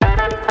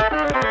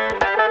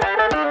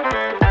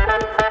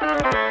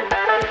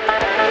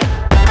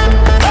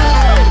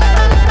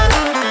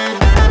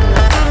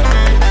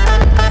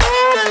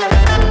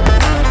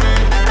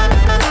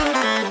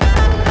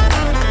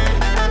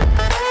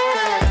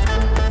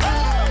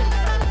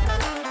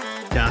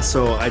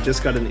So I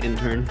just got an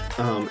intern.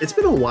 It's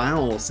been a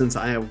while since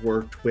I have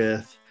worked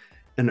with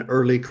an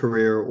early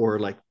career or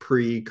like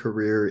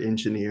pre-career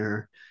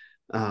engineer.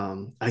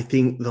 I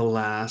think the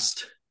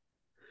last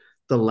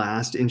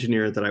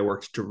engineer that I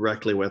worked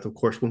directly with, of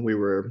course, when we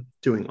were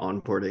doing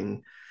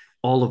onboarding,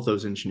 all of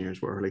those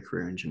engineers were early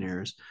career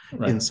engineers in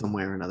Right. some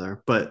way or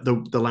another. But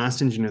the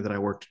last engineer that I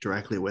worked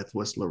directly with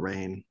was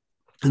Lorraine.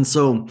 And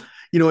so,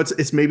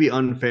 it's maybe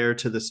unfair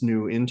to this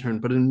new intern,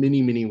 but in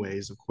many, many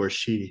ways, of course,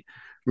 she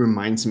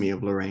reminds me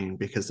of Lorraine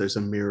because there's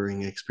a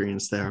mirroring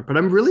experience there. But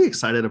I'm really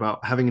excited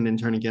about having an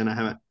intern again. I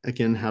haven't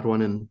again had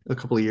one in a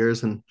couple of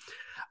years, and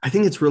I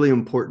think it's really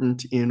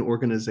important in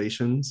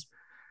organizations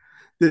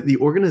that the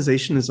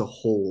organization as a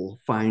whole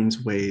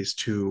finds ways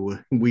to.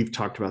 We've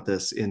talked about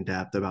this in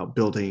depth about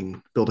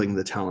building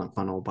the talent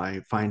funnel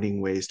by finding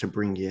ways to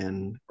bring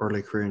in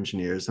early career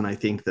engineers. And I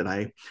think that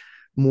I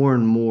more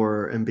and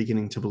more am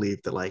beginning to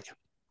believe that like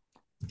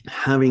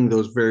having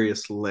those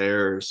various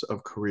layers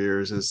of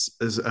careers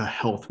is a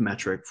health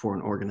metric for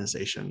an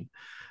organization.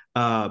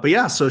 But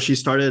yeah, so she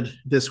started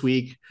this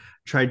week,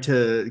 tried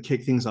to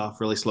kick things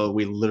off really slow.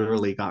 We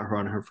literally got her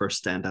on her first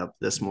stand up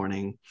this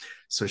morning.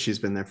 So she's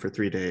been there for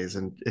 3 days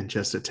and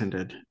just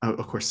attended.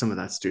 Of course, some of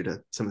that's due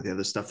to some of the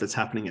other stuff that's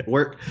happening at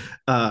work.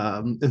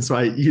 And so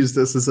I use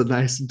this as a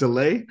nice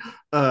delay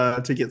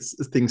to get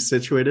things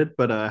situated.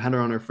 But I had her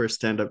on her first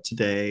stand up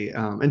today,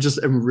 and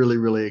just am really,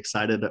 really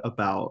excited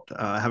about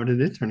having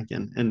an intern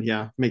again. And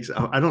yeah,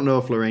 I don't know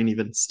if Lorraine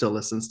even still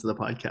listens to the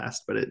podcast,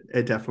 but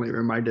it definitely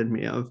reminded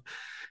me of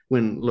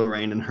when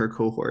Lorraine and her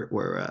cohort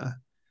were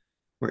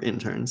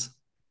interns.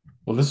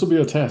 Well, this will be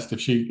a test. If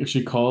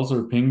she calls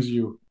or pings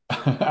you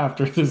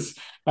after this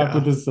after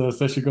Yeah. this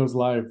session goes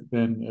live,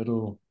 then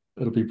it'll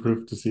be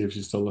proof to see if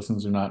she still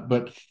listens or not.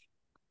 But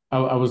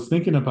I was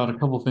thinking about a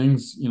couple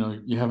things.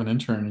 You have an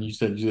intern, and you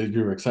said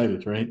you were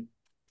excited, right?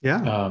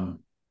 Yeah. Um,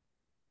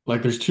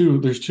 like there's two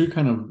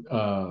kind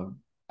of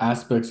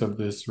aspects of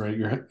this,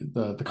 right?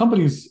 The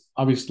company's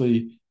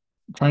obviously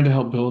trying to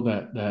help build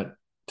that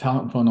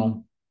talent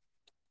funnel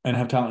and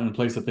have talent in a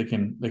place that they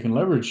can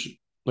leverage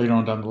later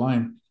on down the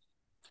line.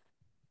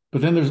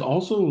 But then there's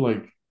also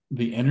like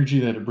the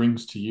energy that it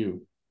brings to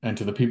you and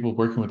to the people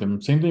working with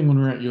them. Same thing when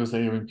we were at USA.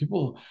 I mean,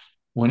 people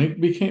when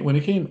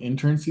it came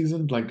intern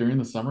season, like during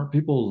the summer,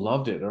 people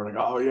loved it. They're like,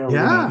 oh yeah, we're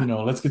gonna, Yeah.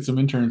 let's get some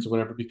interns or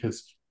whatever,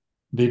 because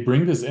they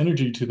bring this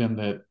energy to them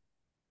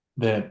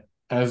that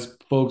as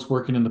folks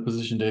working in the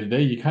position day to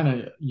day,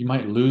 you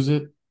might lose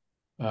it,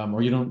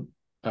 or you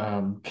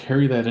don't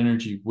carry that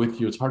energy with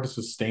you. It's hard to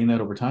sustain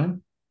that over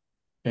time.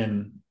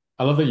 And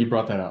I love that you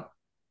brought that up.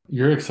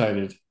 You're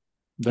excited.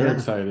 They're Yeah.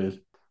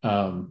 excited.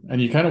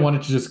 And you kind of want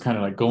it to just kind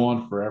of like go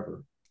on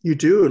forever. You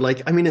do.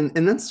 Like, I mean,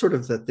 and that's sort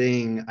of the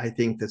thing I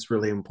think that's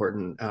really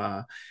important,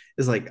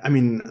 is like, I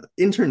mean,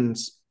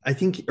 interns, I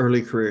think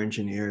early career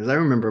engineers, I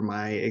remember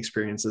my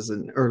experience as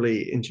an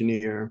early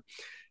engineer,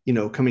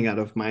 coming out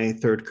of my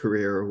third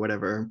career or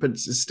whatever, but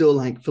it's still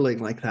like feeling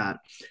like that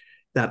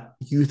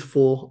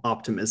youthful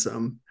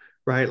optimism,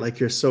 right? Like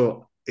you're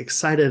so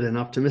excited and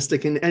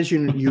optimistic. And as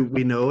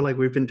we know, like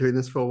we've been doing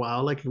this for a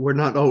while, like we're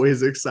not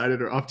always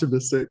excited or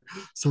optimistic.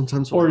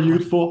 Sometimes we're Or like, what?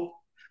 youthful.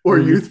 Or Or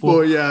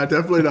youthful, youthful. yeah,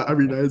 definitely not. I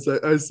mean, I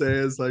say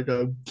it's like,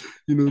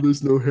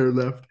 there's no hair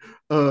left,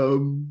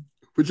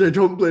 which I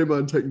don't blame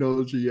on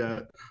technology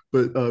yet,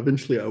 but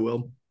eventually I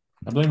will.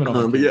 I blame it on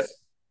my But yeah, kids.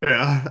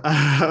 yeah.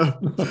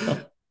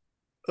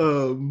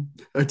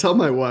 I tell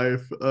my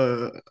wife,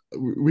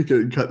 we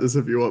can cut this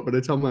if you want, but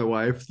I tell my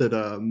wife that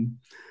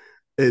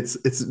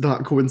it's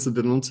not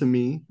coincidental to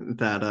me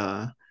that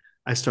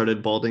I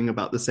started balding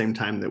about the same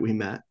time that we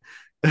met.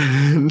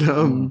 and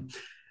Oh, um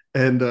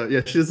and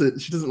yeah, she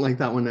doesn't like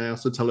that one. I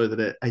also tell her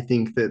that I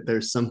think that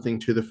there's something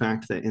to the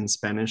fact that in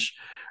Spanish,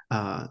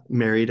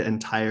 married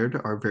and tired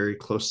are very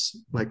close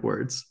like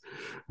words.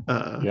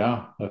 Uh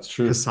yeah, that's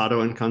true.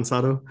 Casado and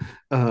cansado.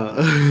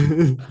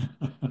 Uh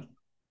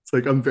It's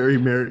like I'm very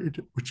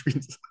married, which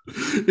means,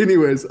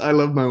 anyways, I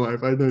love my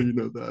wife. I know you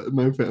know that,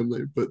 my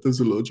family, but those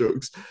are little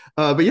jokes.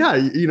 But yeah,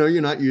 you're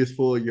not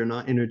youthful, you're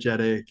not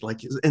energetic.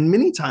 Like, and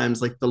many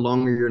times, like the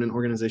longer you're in an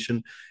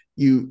organization,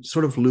 you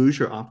sort of lose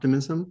your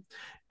optimism.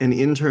 And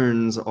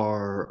interns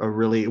are a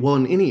really well,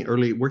 in any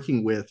early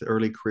working with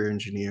early career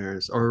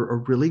engineers are a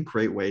really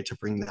great way to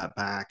bring that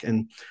back.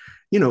 And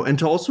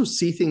to also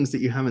see things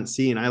that you haven't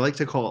seen. I like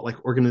to call it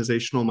like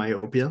organizational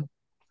myopia,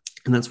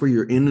 and that's where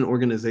you're in an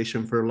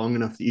organization for long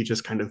enough that you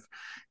just kind of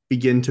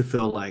begin to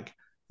feel like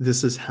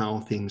this is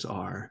how things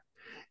are.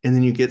 And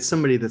then you get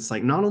somebody that's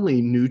like not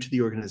only new to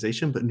the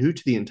organization, but new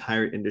to the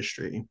entire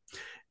industry.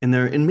 And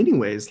they're in many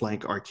ways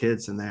like our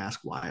kids, and they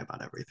ask why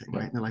about everything,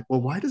 right? Yeah. And they're like,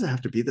 well, why does it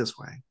have to be this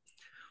way?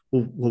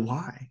 Well,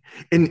 why?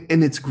 And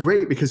it's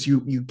great because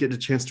you get a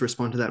chance to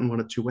respond to that in one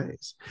of two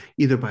ways,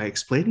 either by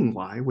explaining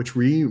why, which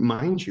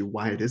reminds you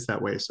why it is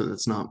that way, so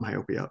that's not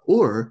myopia,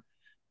 or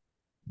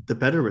the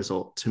better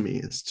result to me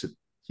is to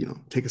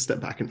take a step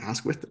back and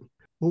ask with them,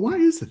 well, why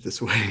is it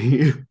this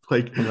way?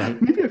 Like,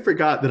 Right. maybe I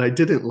forgot that I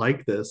didn't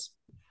like this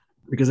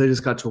because I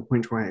just got to a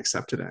point where I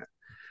accepted it.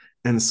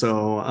 And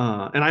so,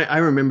 and I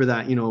remember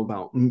that, you know,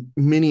 about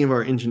many of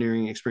our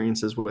engineering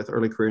experiences with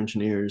early career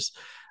engineers,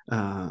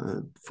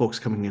 folks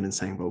coming in and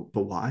saying,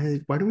 but why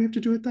do we have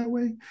to do it that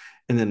way?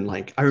 And then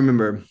like, I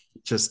remember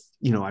just,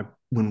 you know,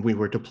 when we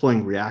were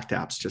deploying React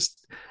apps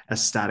just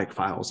as static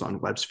files on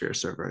WebSphere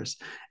servers,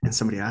 and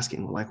somebody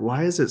asking, well, like,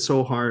 why is it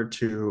so hard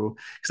to,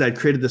 because I'd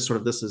created this sort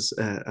of, this is,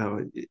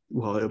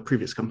 well, a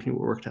previous company we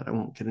worked at, I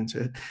won't get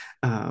into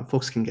it.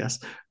 Folks can guess.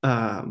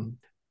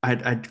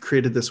 I'd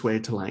created this way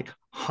to like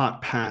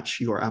hot patch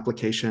your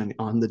application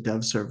on the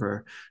dev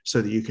server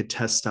so that you could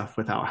test stuff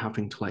without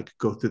having to like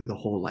go through the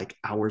whole like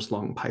hours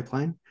long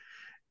pipeline.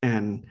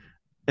 And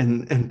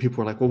and people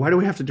were like, well, why do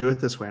we have to do it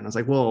this way? And I was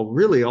like, well,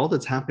 really all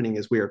that's happening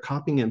is we are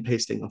copying and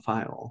pasting a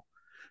file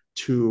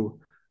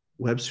to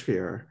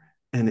WebSphere.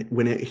 And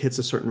when it hits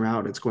a certain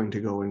route, it's going to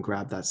go and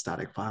grab that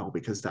static file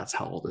because that's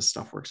how all this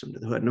stuff works under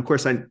the hood. And of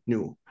course, I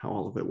knew how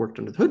all of it worked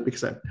under the hood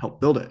because I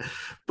helped build it.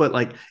 But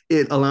like,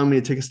 it allowed me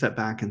to take a step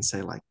back and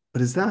say, like,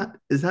 but is that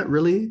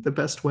really the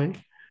best way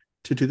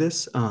to do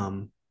this?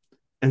 And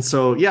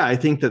so, yeah, I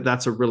think that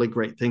that's a really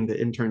great thing that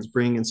interns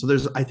bring. And so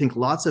there's, I think,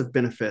 lots of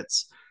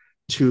benefits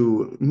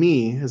to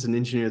me as an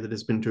engineer that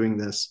has been doing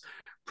this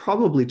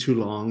probably too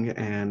long,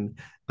 and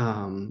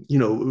you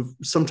know,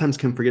 sometimes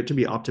can forget to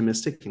be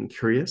optimistic and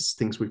curious,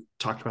 things we've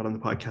talked about on the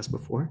podcast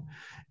before.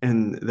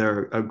 And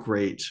they're a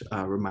great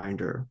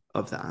reminder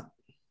of that.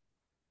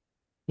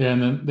 Yeah,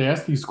 and then they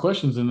ask these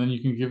questions, and then you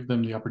can give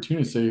them the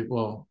opportunity to say,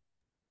 well,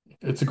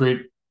 it's a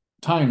great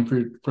time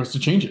for us to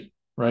change it,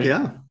 right?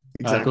 Yeah, Go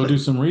exactly. do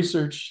some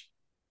research,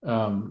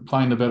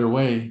 find a better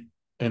way,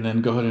 and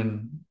then go ahead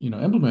and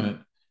implement it.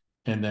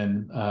 And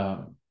then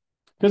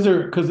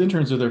because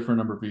interns are there for a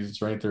number of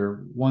reasons, right?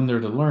 They're one, there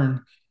to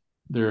learn.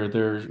 They're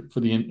there for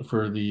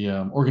the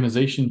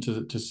organization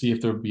to see if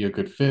there would be a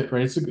good fit,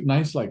 right? It's a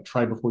nice like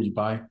try before you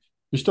buy.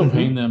 You're still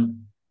paying Mm-hmm.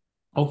 them.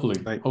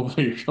 Hopefully, Right.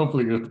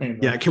 hopefully you're paying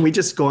Yeah. them. Can we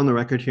just go on the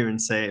record here and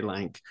say,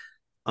 like,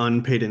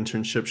 unpaid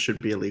internships should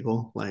be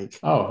illegal? Like,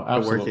 Oh, they're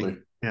absolutely.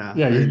 working. Yeah.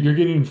 Yeah, you're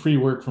getting free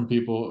work from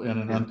people in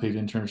an Yeah. unpaid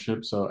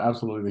internship, so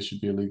absolutely they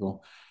should be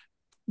illegal.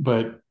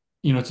 But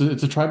it's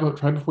a try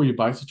before you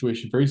buy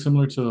situation, very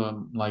similar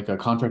to like a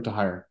contract to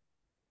hire,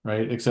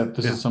 right? Except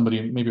this is Yeah.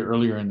 somebody maybe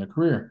earlier in their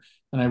career.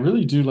 And I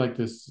really do like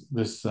this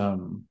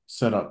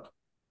setup.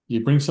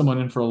 You bring someone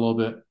in for a little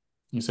bit.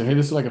 You say, hey,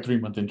 this is like a 3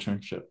 month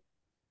internship.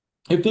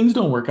 If things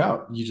don't work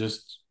out, you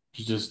just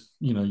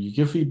you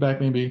give feedback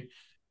maybe,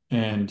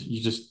 and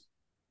you just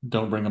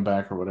don't bring them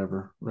back or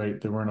whatever, right?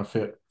 They weren't a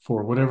fit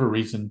for whatever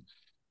reason.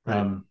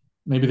 Right.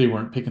 Maybe they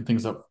weren't picking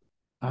things up.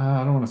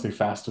 I don't want to say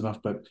fast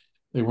enough, but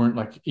they weren't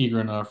like eager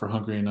enough or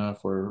hungry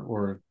enough,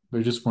 or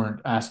they just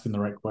weren't asking the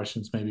right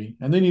questions maybe,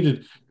 and they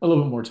needed a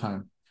little bit more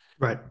time.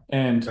 Right.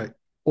 And Right.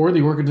 or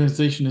the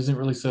organization isn't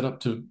really set up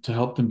to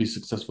help them be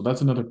successful.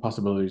 That's another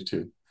possibility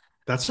too,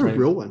 That's a right?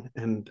 real one,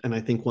 and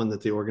I think one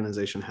that the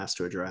organization has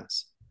to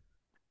address.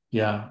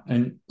 Yeah.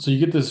 And so you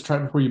get this try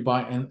before you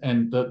buy,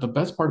 and the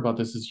best part about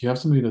this is you have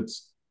somebody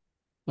that's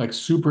like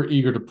super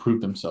eager to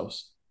prove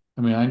themselves.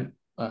 I mean,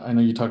 I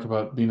know you talked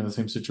about being in the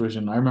same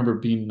situation. I remember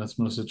being in a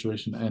similar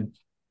situation, and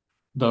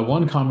the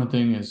one common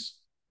thing is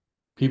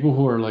people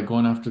who are like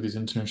going after these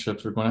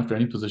internships or going after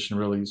any position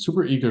really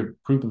super eager to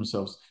prove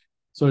themselves.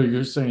 So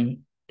you're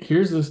saying,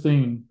 here's this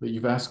thing that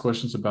you've asked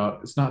questions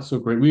about. It's not so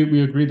great.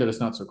 We agree that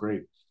it's not so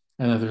great,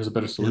 and that there's a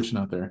better Yeah. solution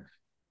out there.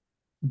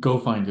 Go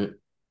find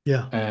it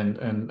Yeah.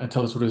 and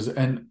tell us what it is.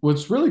 And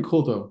what's really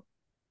cool though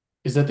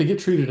is that they get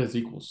treated as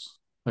equals.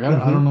 Like I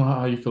don't Mm-hmm. know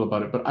how you feel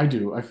about it, but I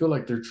do. I feel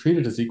like they're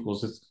treated as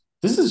equals.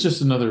 This is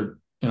just another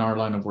in our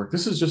line of work.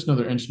 This is just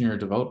another engineer or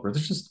developer.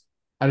 They're just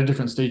at a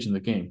different stage in the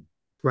game.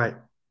 Right.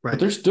 But Right.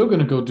 they're still going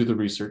to go do the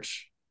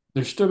research.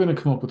 They're still going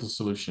to come up with a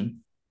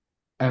solution,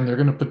 and they're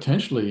going to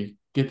potentially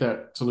get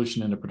that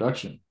solution into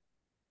production.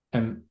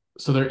 And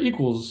so they're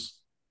equals.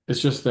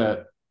 It's just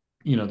that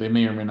they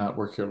may or may not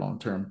work here long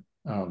term.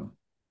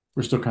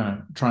 We're still kind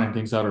of trying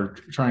things out or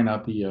trying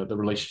out the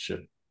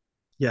relationship.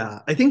 Yeah,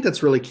 I think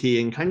that's really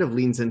key and kind of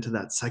leans into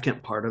that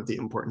second part of the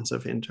importance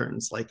of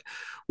interns. Like,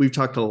 we've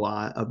talked a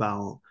lot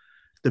about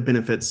the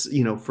benefits,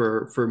 you know,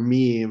 for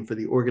me and for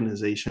the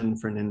organization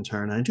for an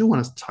intern. I do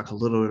want to talk a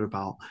little bit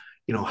about,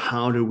 you know,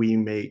 how do we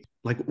make,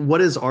 like,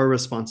 what is our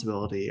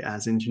responsibility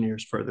as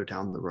engineers further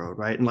down the road,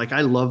 right? And like,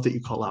 I love that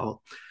you call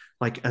out,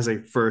 like, as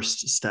a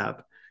first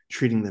step,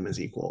 treating them as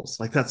equals.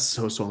 Like, that's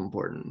so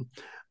important.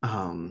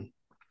 Um,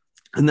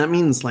 and that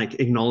means like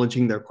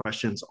acknowledging their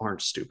questions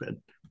aren't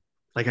stupid.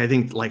 Like, I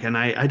think, like, and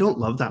I don't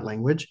love that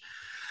language,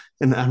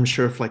 and I'm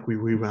sure if like we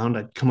rewound,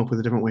 I'd come up with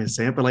a different way to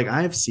say it. But like,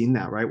 I have seen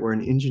that, right, where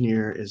an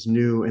engineer is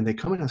new and they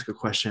come and ask a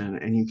question,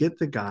 and you get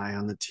the guy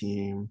on the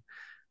team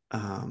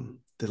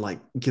that like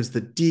gives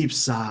the deep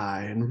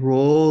sigh and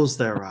rolls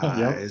their Yep.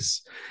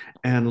 eyes,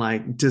 and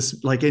like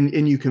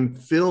and you can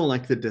feel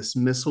like the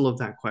dismissal of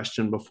that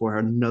question before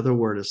another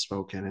word is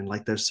spoken, and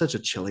like there's such a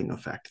chilling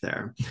effect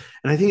there.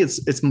 And I think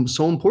it's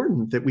so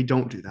important that we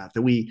don't do that,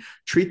 that we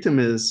treat them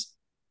as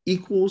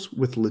equals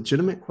with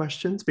legitimate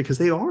questions, because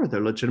they're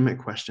legitimate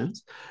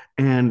questions,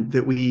 and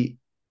that we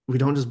we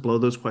don't just blow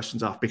those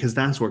questions off because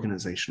that's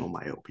organizational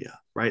myopia,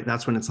 right?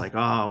 That's when it's like,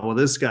 oh, well,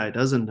 this guy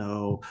doesn't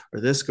know, or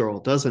this girl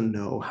doesn't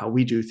know how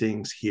we do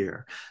things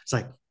here. It's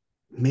like,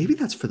 maybe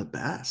that's for the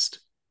best.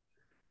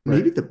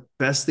 Maybe Right. the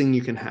best thing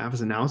you can have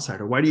as an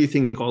outsider. Why do you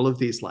think all of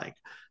these like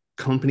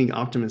company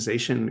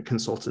optimization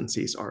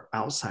consultancies are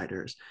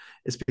outsiders?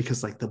 It's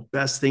because like the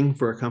best thing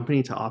for a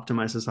company to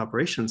optimize its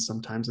operations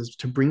sometimes is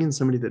to bring in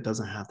somebody that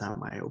doesn't have that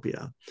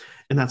myopia.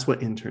 And that's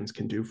what interns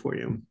can do for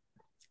you.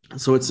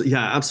 So it's,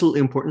 yeah, absolutely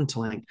important to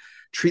like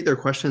treat their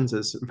questions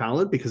as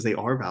valid because they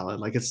are valid.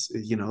 Like it's,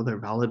 they're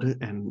valid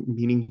and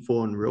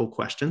meaningful and real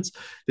questions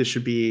that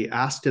should be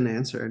asked and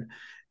answered.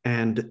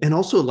 And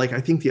also, like,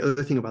 I think the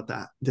other thing about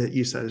that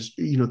you said is,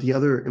 the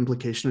other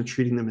implication of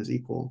treating them as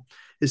equal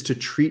is to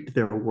treat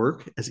their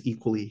work as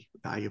equally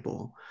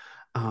valuable.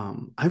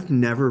 I've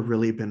never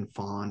really been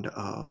fond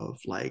of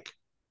like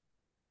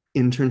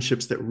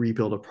internships that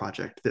rebuild a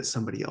project that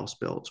somebody else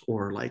built,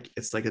 or like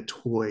it's like a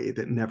toy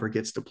that never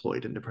gets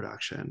deployed into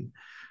production.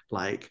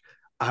 Like,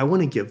 I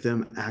want to give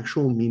them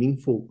actual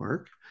meaningful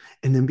work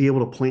and then be able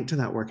to point to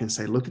that work and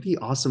say, look at the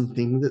awesome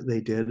thing that they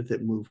did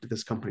that moved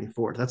this company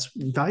forward. That's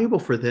valuable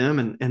for them,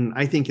 and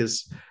I think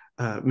is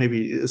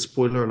maybe a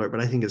spoiler alert,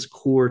 but I think is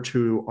core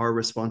to our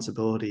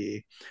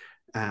responsibility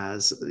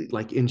as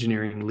like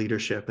engineering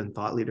leadership and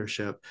thought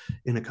leadership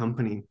in a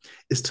company,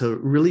 is to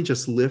really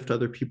just lift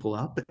other people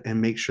up and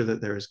make sure that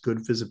there is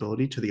good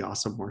visibility to the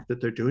awesome work that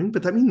they're doing.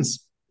 But that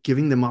means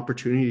giving them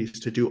opportunities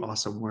to do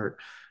awesome work.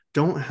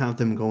 Don't have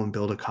them go and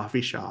build a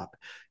coffee shop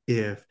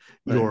if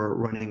Right. you're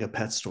running a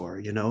pet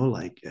store,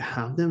 like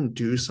have them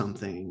do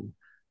something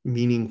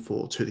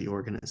meaningful to the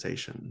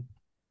organization.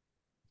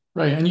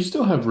 Right. And you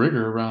still have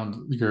rigor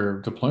around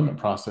your deployment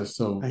process.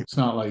 So Right. it's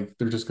not like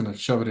they're just going to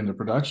shove it into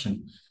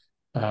production.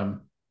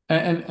 Um,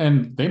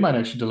 and they might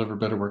actually deliver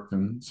better work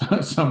than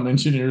some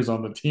engineers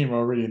on the team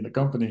already in the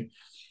company.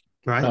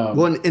 Right.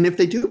 Well, Um, and if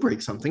they do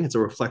break something, it's a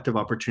reflective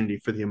opportunity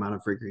for the amount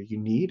of rigor you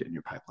need in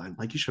your pipeline.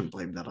 Like, you shouldn't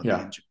blame that on the yeah,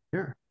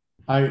 engineer.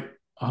 I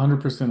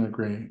 100%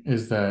 agree.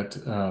 Is that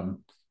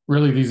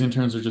really these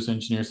interns are just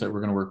engineers that we're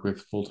going to work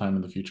with full time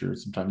in the future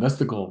sometime. That's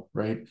the goal,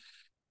 right?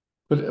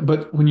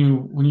 But when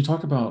you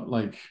talk about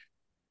like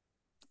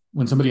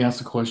when somebody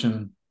asks a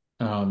question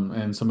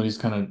and somebody's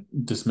kind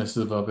of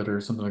dismissive of it or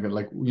something like that,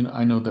 like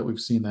I know that we've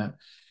seen that,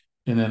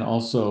 and then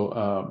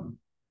also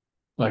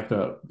like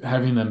the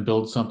having them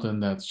build something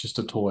that's just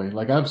a toy,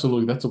 like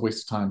absolutely that's a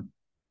waste of time.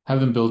 Have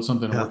them build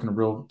something and Yeah. work in a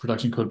real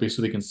production code base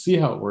so they can see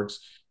how it works,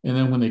 and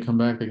then when they come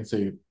back, they can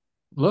say,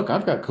 "Look,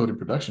 I've got code in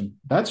production."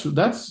 That's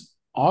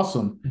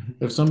awesome. Mhm.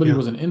 If somebody Yeah.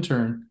 was an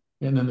intern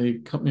and then they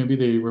come, maybe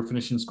they were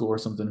finishing school or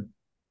something,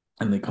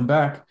 and they come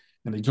back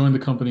and they join the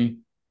company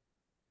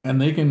and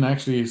they can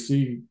actually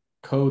see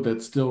code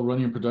that's still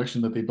running in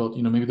production that they built,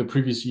 maybe the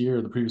previous year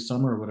or the previous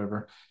summer or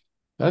whatever.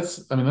 I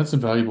mean, that's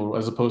invaluable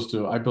as opposed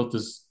to I built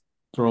this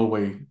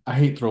throwaway. I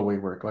hate throwaway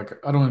work. Like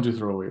I don't want to do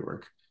throwaway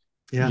work.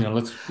 Yeah.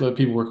 Let's let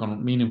people work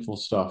on meaningful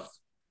stuff.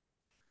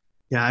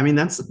 Yeah. I mean,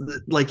 that's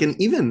like, and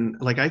even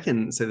like I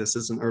can say this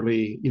as an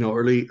early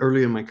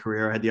in my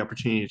career, I had the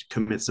opportunity to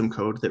commit some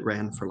code that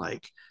ran for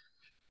like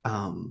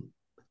um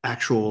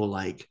actual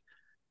like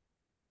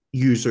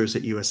users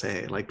at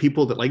USA, like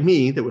people that like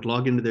me that would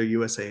log into their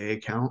USA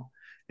account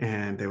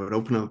and they would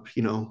open up,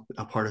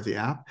 a part of the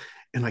app,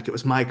 and like it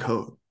was my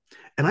code.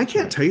 And I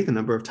can't Right. tell you the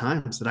number of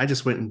times that I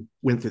just went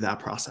through that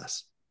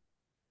process.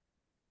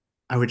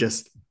 I would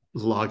just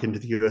log into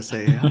the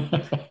USA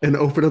app and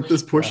open up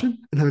this Yeah. portion,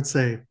 and I would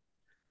say,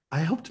 I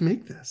helped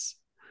make this.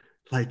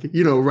 Like,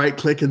 right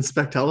click,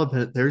 inspect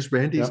element, there's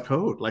Randy's Yep.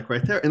 code, like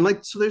right there. And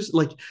like, so there's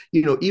like,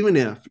 even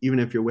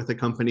if you're with a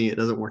company, it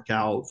doesn't work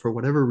out for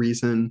whatever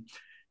reason,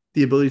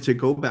 the ability to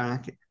go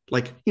back,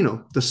 like,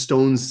 the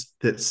stones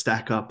that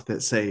stack up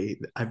that say,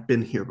 I've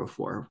been here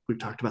before. We've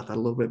talked about that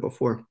a little bit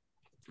before.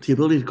 The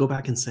ability to go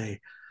back and say,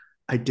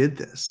 I did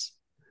this.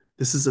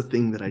 This is a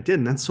thing that I did.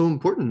 And that's so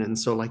important. And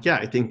so, like, yeah,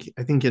 I think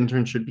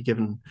interns should be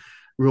given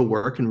real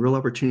work and real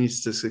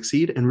opportunities to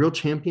succeed and real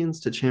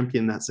champions to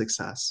champion that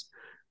success.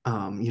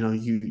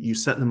 You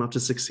set them up to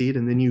succeed,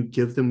 and then you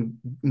give them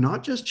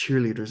not just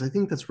cheerleaders. I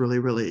think that's really,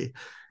 really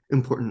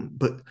important,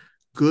 but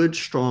good,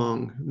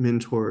 strong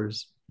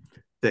mentors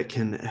that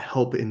can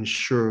help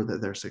ensure that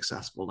they're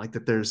successful. Like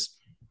that there's,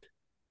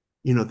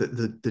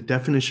 the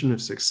definition of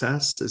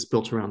success is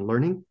built around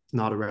learning,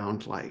 not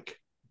around like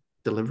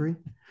delivery,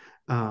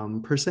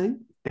 per se,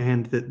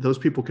 and that those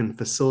people can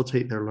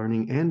facilitate their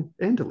learning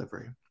and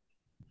delivery.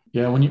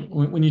 Yeah.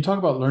 When you talk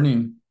about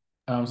learning,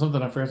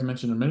 something I forgot to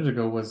mention a minute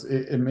ago was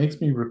it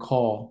makes me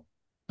recall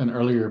an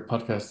earlier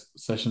podcast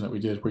session that we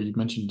did where you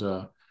mentioned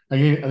I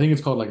think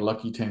it's called like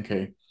Lucky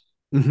 10K,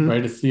 Mm-hmm.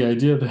 right? It's the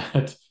idea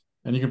that,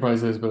 and you can probably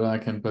say this better than I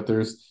can, but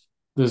there's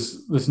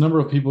this number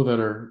of people that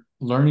are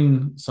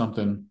learning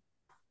something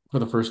for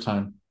the first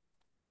time.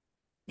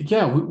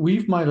 Yeah, we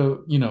might have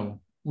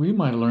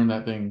learned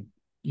that thing,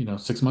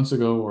 6 months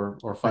ago or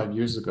Right. 5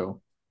 years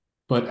ago,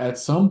 but at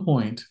some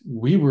point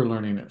we were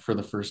learning it for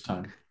the first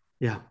time.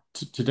 Yeah.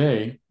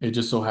 Today, it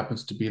just so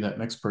happens to be that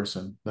next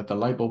person that the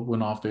light bulb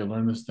went off. They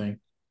learned this thing,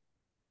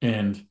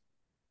 and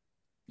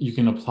you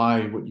can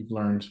apply what you've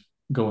learned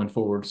going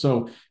forward.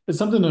 So it's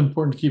something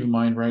important to keep in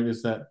mind, right?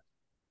 Is that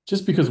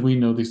just because we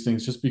know these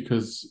things, just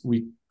because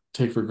we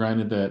take for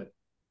granted that,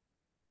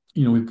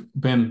 we've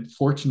been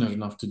fortunate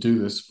enough to do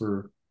this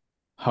for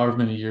however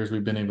many years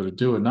we've been able to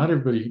do it. Not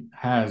everybody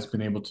has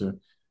been able to,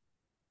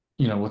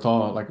 with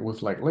all like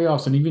with like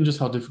layoffs and even just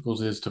how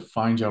difficult it is to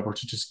find job or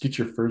to just get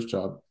your first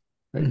job,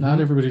 right? Not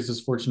Hmm. everybody's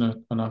as fortunate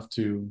enough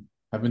to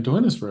have been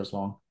doing this for as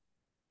long.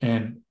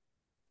 And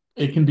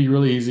it can be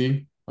really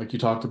easy, like you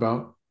talked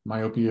about,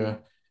 myopia.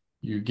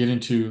 You get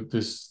into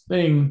this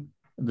thing,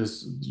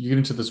 you get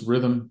into this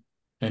rhythm,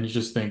 and you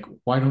just think,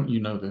 why don't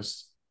you know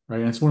this? Right.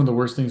 And it's one of the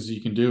worst things that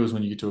you can do is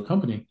when you get to a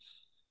company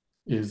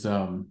is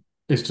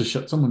is to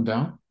shut someone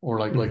down, or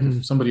like if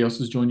Hmm. somebody else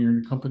is joining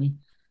your company,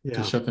 to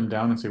Yeah. shut them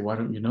down and say, why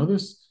don't you know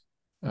this?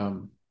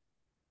 Um,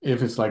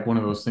 if it's like one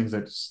of those things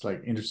that's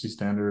like industry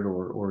standard,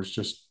 or it's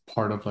just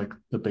part of like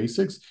the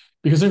basics,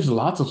 because there's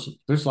lots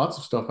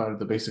of stuff out of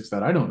the basics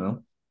that I don't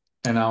know,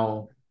 and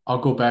I'll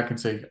go back and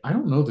say, I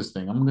don't know this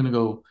thing. I'm gonna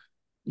go,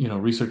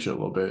 research it a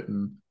little bit,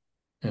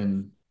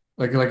 and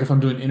like if I'm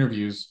doing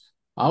interviews,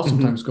 I'll Hmm.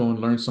 sometimes go and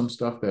learn some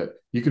stuff that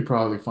you could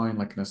probably find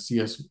like in a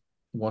CS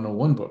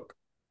 101 book,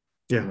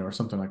 Yeah. or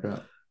something like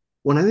that.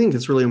 When I think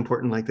it's really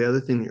important, like the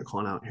other thing that you're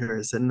calling out here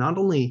is that not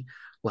only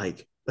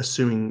like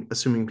assuming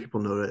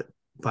people know it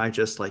by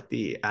just like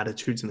the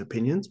attitudes and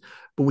opinions,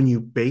 but when you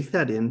bake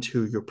that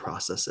into your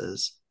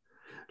processes,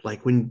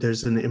 like when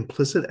there's an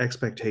implicit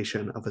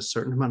expectation of a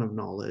certain amount of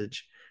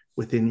knowledge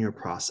within your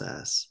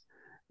process,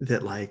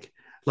 that like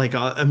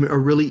a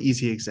really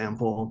easy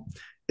example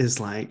is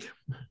like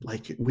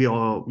we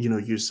all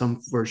use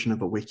some version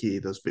of a wiki.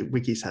 Those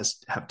wikis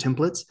have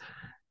templates,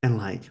 and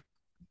like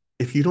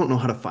if you don't know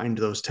how to find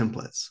those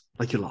templates,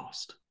 like you're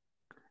lost.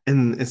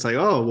 And it's like,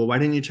 oh, well, why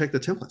didn't you check the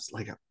templates?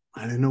 Like,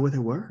 I didn't know where they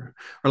were.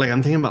 Or like,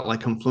 I'm thinking about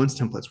like Confluence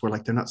templates where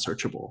like they're not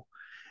searchable.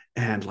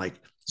 And like,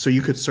 so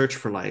you could search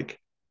for like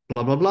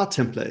blah, blah, blah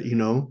template,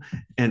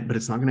 but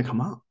it's not going to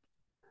come up.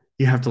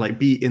 You have to like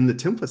be in the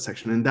template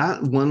section. And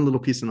that one little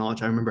piece of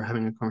knowledge, I remember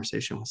having a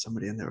conversation with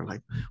somebody and they were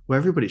like, well,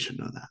 everybody should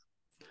know that.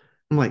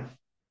 I'm like,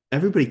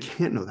 everybody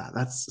can't know that.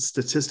 That's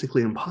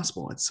statistically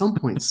impossible. At some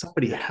point,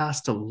 somebody Yeah.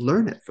 has to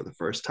learn it for the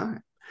first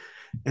time.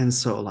 And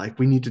so, like,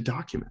 we need to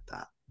document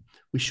that.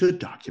 We should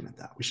document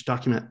that. We should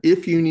document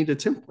if you need a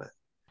template,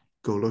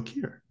 go look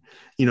here.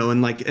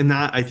 And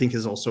that I think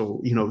is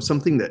also,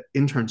 something that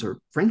interns are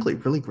frankly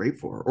really great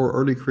for, or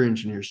early career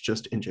engineers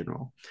just in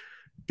general,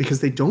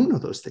 because they don't know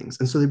those things.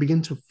 And so they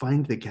begin to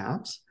find the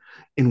gaps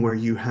in where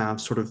you have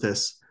sort of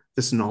this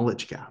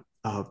knowledge gap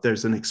of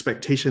there's an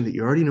expectation that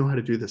you already know how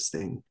to do this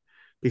thing.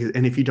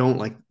 And if you don't,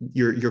 like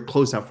you're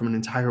closed out from an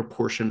entire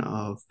portion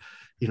of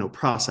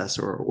process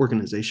or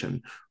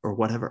organization or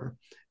whatever.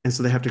 And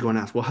so they have to go and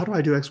ask, well, how do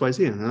I do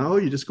XYZ? And oh,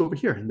 you just go over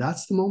here. And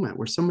that's the moment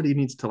where somebody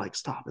needs to like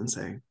stop and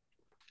say,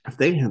 if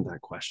they had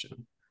that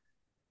question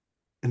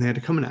and they had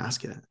to come and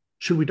ask it,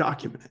 should we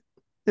document it?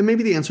 And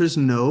maybe the answer is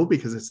no,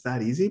 because it's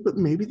that easy, but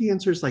maybe the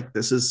answer is like,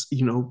 this is,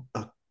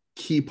 a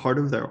key part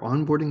of their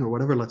onboarding or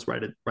whatever. Let's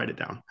write it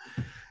down.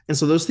 And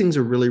so those things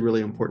are really,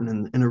 really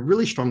important, and a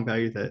really strong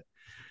value that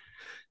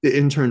the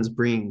interns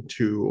bring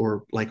to,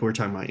 or like we're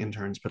talking about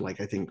interns, but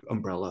like I think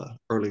umbrella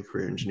early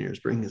career engineers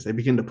bring, is they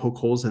begin to poke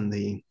holes in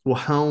the, well,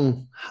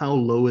 how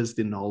low is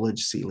the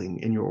knowledge ceiling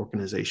in your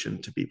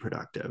organization to be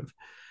productive?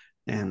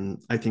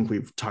 And I think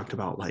we've talked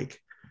about like,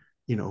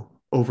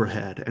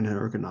 overhead and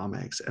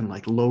ergonomics, and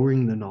like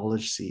lowering the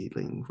knowledge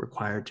ceiling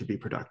required to be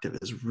productive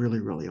is really,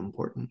 really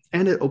important.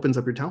 And it opens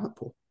up your talent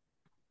pool.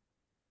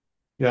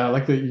 Yeah, I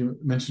like that you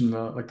mentioned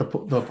like the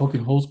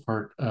poking holes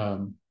part.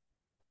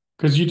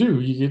 Because you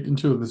get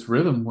into this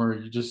rhythm where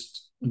you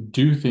just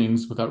do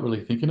things without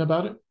really thinking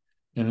about it,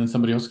 and then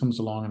somebody else comes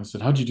along and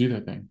said, "How'd you do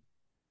that thing?"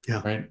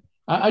 Yeah. Right?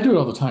 I do it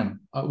all the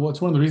time. Well,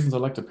 it's one of the reasons I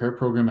like to pair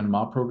program and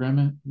mob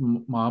program.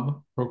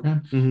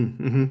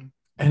 Mm-hmm, mm-hmm,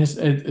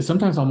 And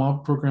sometimes I'll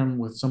mob program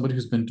with somebody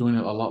who's been doing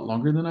it a lot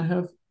longer than I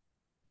have,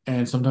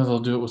 and sometimes I'll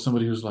do it with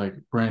somebody who's like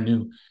brand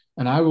new,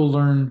 and I will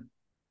learn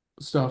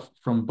stuff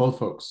from both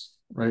folks,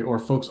 right, or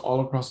folks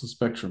all across the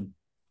spectrum.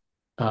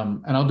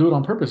 And I'll do it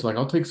on purpose. Like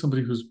I'll take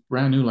somebody who's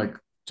brand new, like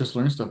just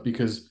learn stuff,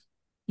 because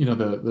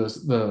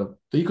the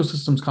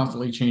ecosystem's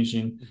constantly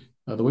changing.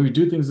 The way we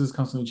do things is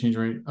constantly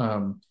changing,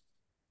 right?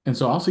 And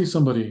so I'll see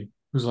somebody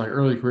who's like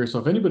early career. So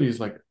if anybody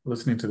is like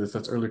listening to this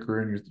that's early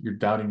career, and you're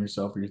doubting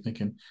yourself, or you're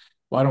thinking,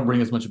 well, I don't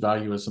bring as much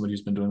value as somebody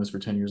who's been doing this for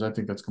 10 years, I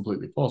think that's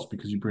completely false,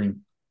 because you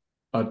bring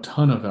a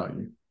ton of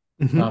value.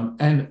 mm-hmm,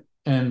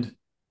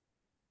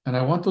 And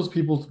I want those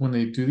people when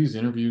they do these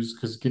interviews,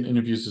 because getting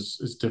interviews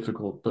is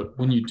difficult, but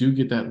when you do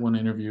get that one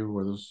interview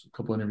or those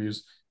couple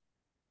interviews,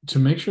 to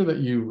make sure that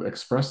you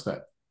express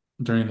that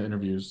during the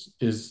interviews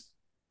is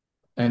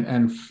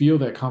and feel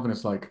that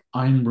confidence, like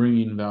I'm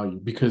bringing value,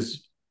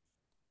 because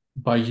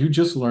by you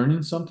just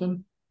learning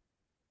something,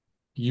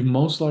 you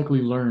most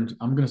likely learned.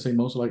 I'm going to say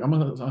most like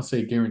I'll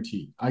say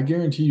guarantee. I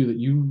guarantee you that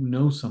you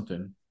know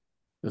something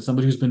that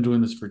somebody who's been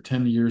doing this for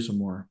 10 years or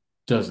more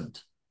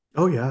doesn't.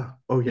 Oh yeah.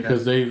 Oh yeah.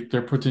 because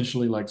they're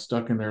potentially like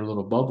stuck in their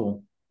little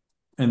bubble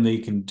and they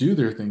can do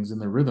their things in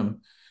their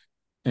rhythm.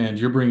 And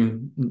you're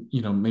bringing,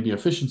 maybe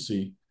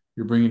efficiency,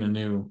 you're bringing a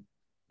new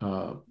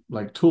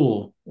like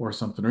tool or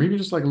something, or even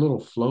just like a little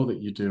flow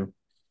that you do.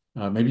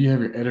 Maybe you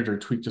have your editor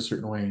tweaked a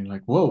certain way and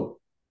like, whoa,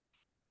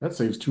 that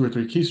saves two or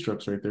three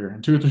keystrokes right there.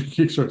 And two or three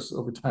keystrokes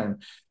over time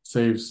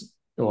saves,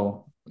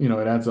 well, it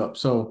adds up.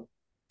 So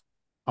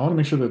I want to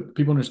make sure that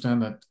people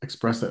understand that,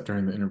 express that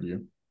during the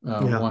interview.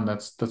 Yeah. One,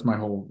 that's my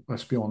whole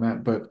spiel on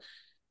that. But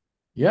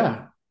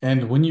yeah,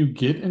 and when you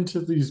get into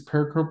these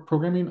pair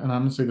programming, and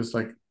I'm gonna say this,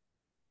 like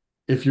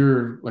if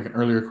you're like an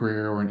earlier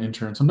career or an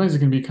intern, sometimes it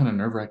can be kind of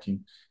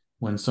nerve-wracking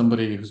when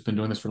somebody who's been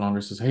doing this for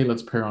longer says, "Hey,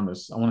 let's pair on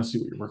this. I want to see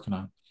what you're working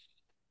on."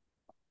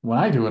 When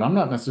I do it, I'm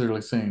not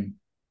necessarily saying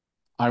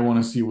I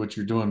want to see what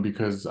you're doing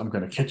because I'm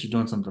going to catch you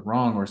doing something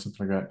wrong or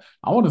something like that.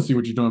 I want to see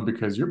what you're doing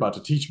because you're about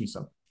to teach me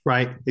something.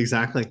 Right.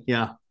 Exactly.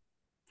 Yeah.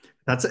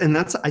 That's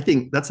I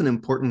think that's an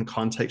important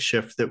context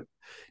shift that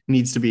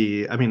needs to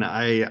be. I mean,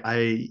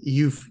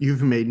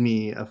 you've made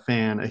me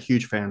a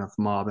huge fan of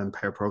mob and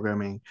pair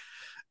programming.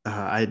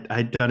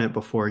 I'd done it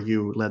before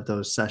you led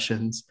those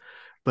sessions,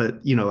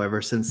 but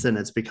ever since then,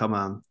 it's become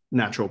a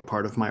natural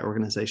part of my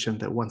organization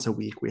that once a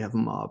week we have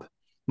mob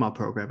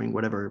programming,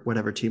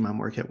 whatever team I'm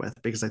working with,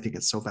 because I think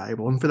it's so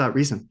valuable, and for that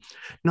reason,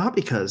 not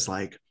because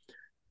like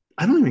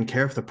I don't even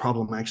care if the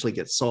problem actually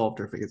gets solved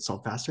or if it gets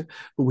solved faster,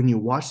 but when you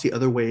watch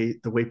the way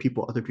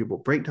other people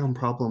break down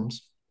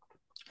problems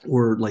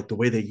or like the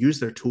way they use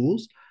their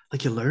tools,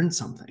 like you learn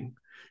something.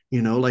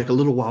 Like a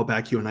little while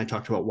back, you and I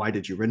talked about why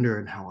did you render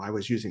and how I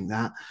was using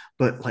that.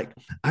 But like,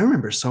 I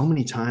remember so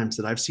many times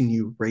that I've seen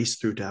you race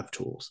through dev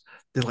tools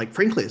that, like,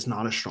 frankly, is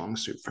not a strong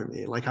suit for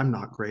me. Like, I'm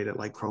not great at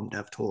like Chrome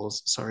dev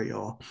tools. Sorry,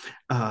 y'all.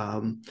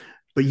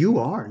 But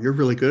you're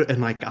really good.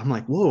 And like, I'm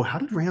like, whoa, how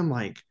did Ram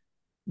like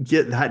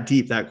get that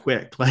deep that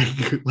quick?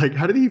 Like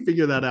how did he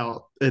figure that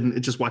out?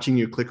 And just watching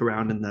you click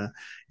around in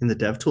the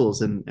dev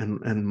tools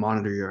and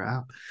monitor your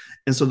app.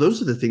 And so those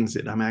are the things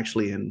that I'm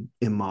actually in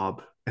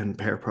mob and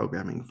pair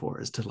programming for,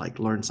 is to like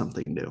learn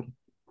something new.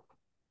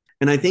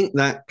 And I think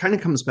that kind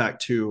of comes back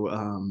to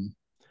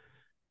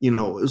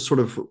sort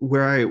of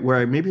where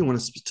I maybe want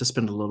to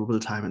spend a little bit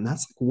of time, and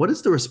that's like, what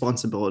is the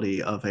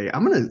responsibility of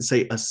I'm going to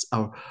say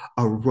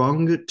a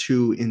rung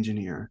two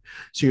engineer.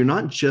 So you're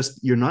not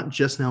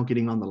just now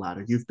getting on the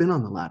ladder. You've been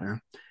on the ladder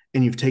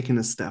and you've taken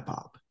a step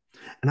up.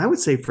 And I would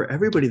say for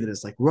everybody that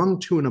is like rung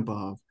two and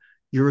above,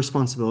 your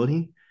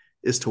responsibility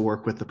is to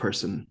work with the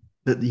person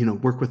that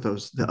work with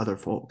the other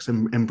folks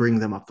and bring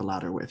them up the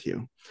ladder with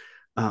you.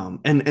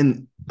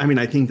 And I mean,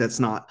 I think that's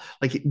not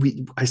like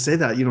I say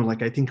that,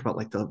 like I think about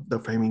like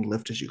the framing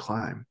lift as you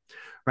climb,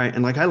 right?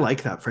 And like I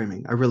like that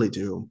framing, I really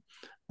do.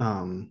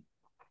 um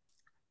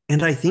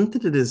and I think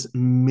that it is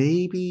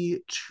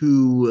maybe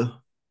too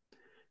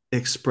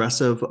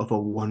expressive of a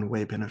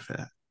one-way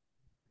benefit,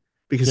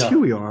 because here Yeah.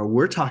 we are,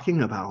 we're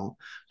talking about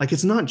like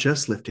it's not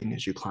just lifting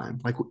as you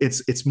climb, like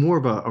it's more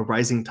of a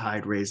rising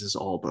tide raises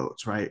all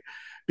boats, right?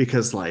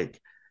 Because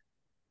like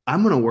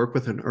I'm going to work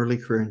with an early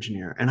career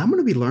engineer and I'm going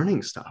to be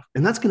learning stuff.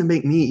 And that's going to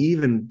make me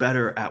even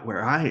better at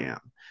where I am.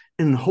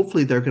 And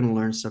hopefully they're going to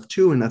learn stuff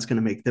too. And that's going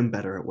to make them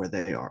better at where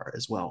they are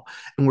as well.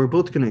 And we're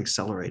both going to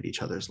accelerate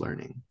each other's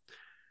learning.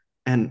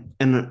 And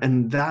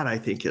that I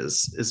think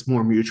is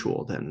more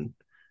mutual than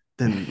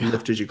Yeah.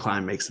 lift as you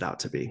climb makes it out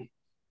to be.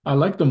 I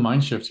like the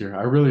mind shift here.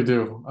 I really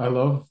do. I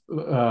love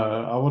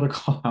I want to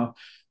call out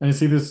and I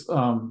see this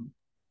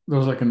there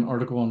was like an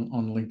article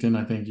on LinkedIn,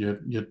 I think you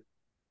had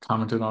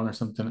commented on or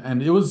something.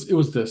 And it was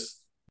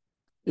this.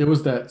 It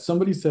was that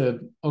somebody said,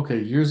 okay,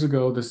 years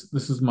ago, this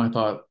is my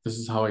thought, this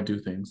is how I do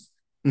things.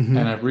 And Mm-hmm.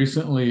 I've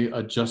recently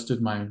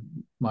adjusted my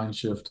mind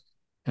shift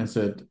and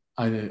said,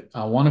 I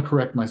want to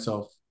correct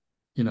myself.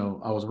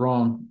 I was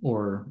wrong,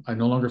 or I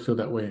no longer feel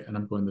that way, and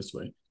I'm going this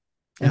way.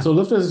 And Yeah. so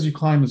lift as you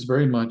climb is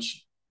very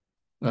much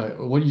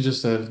what you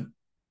just said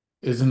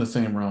is in the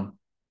same realm.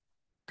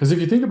 Because if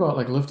you think about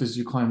like lift as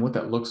you climb, what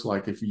that looks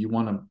like, if you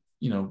want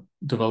to,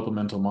 develop a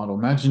mental model,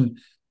 imagine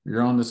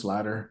you're on this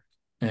ladder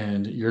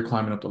and you're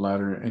climbing up the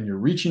ladder and you're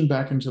reaching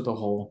back into the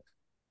hole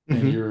and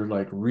Mm-hmm. you're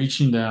like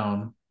reaching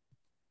down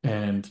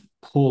and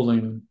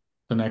pulling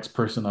the next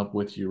person up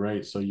with you,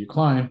 right? So you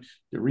climb,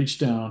 you reach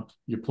down,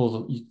 you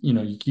pull,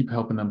 you keep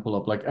helping them pull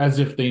up, like as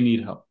if they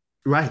need help,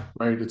 Right.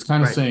 right? It's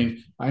kind of Right.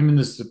 saying, I'm in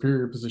this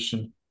superior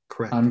position,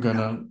 Correct. I'm Yeah.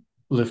 gonna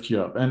lift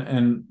you up.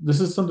 And this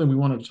is something we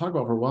wanted to talk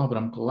about for a while, but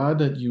I'm glad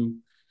that you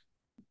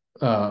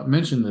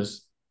mentioned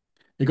this.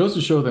 It goes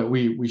to show that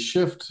we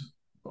shift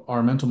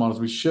our mental models,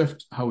 we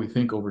shift how we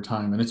think over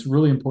time, and it's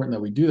really important that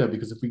we do that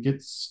because if we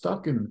get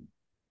stuck in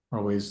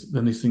our ways,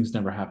 then these things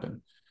never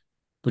happen.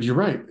 But you're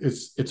right;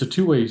 it's a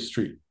two-way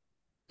street.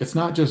 It's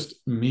not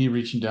just me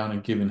reaching down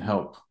and giving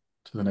help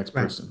to the next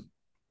Right. person,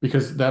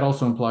 because that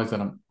also implies that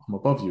I'm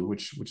above you,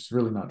 which is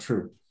really not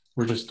true.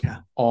 We're just Yeah.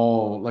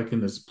 all like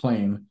in this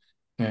plane,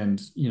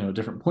 and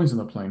different points in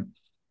the plane.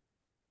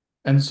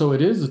 And so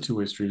it is a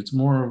two-way street. It's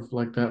more of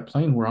like that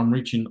plane where I'm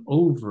reaching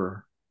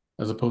over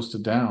as opposed to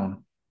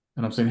down.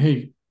 And I'm saying,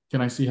 hey,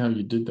 can I see how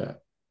you did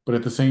that? but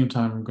at the same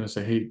time, I'm going to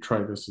say, hey,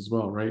 try this as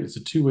well, right? It's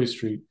a two-way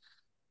street.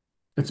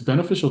 It's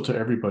beneficial to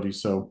everybody.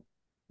 So,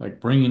 like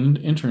bringing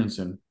interns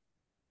in,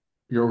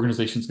 your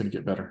organization's going to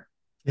get better.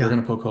 They're Yeah.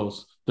 going to poke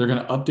holes. They're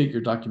going to update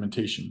your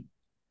documentation.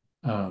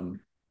 Um,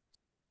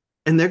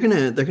 And they're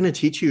gonna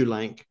teach you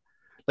like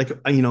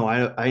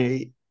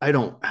I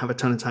don't have a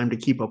ton of time to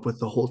keep up with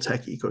the whole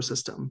tech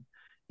ecosystem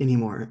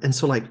anymore. And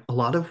so like a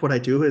lot of what I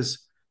do is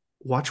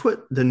watch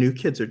what the new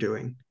kids are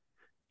doing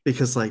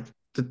because like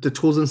the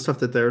tools and stuff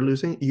that they're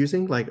losing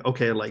using, like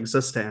okay, like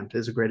Zustand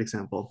is a great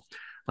example.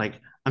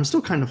 Like I'm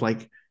still kind of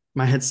like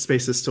my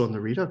headspace is still in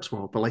the Redux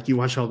world, but like you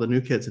watch all the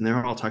new kids and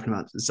they're all talking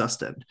about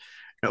Zustand.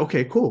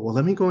 Okay, cool. Well,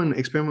 let me go and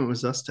experiment with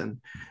Zustand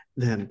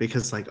then,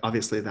 because like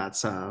obviously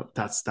that's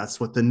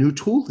what the new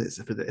tool is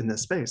in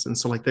this space. And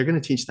so like they're going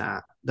to teach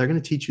that. They're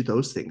going to teach you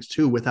those things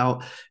too,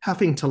 without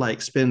having to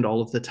like spend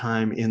all of the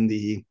time in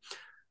the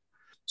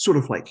sort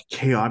of like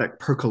chaotic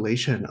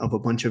percolation of a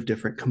bunch of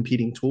different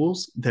competing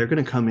tools. They're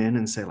going to come in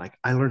and say like,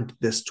 I learned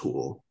this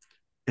tool,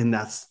 and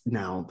that's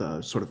now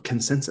the sort of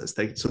consensus.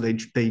 They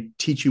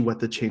teach you what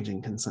the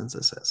changing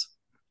consensus is.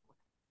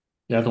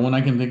 yeah, the one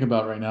I can think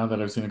about right now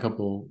that I've seen a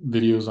couple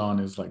videos on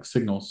is like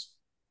signals,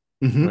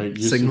 right?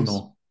 Use Signals,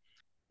 signal.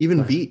 even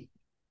Like, Veet.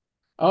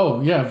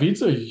 oh yeah,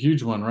 V's a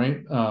huge one,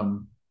 right?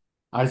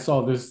 I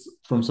saw this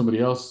from somebody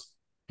else,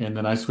 and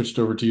then I switched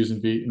over to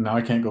using V, and now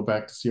I can't go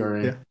back to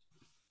CRA. Yeah.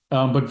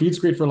 But V's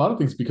great for a lot of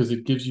things because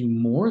it gives you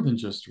more than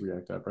just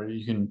React app, right?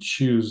 You can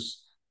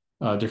choose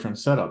different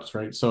setups,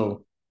 right?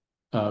 So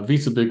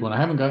V's a big one. I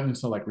haven't gotten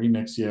into like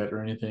Remix yet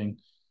or anything.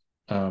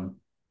 Um,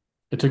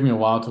 it took me a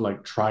while to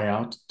like try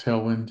out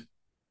Tailwind.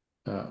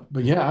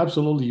 But yeah,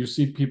 absolutely. You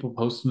see people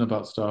posting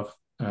about stuff.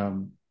 A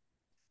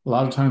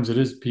lot of times it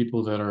is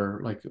people that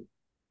are like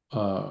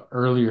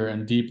earlier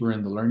and deeper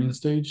in the learning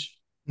stage,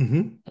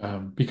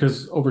 Mm-hmm.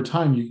 because over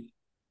time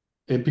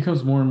it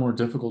becomes more and more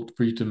difficult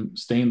for you to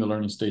stay in the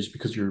learning stage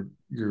because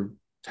you're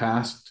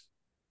tasked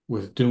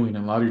with doing,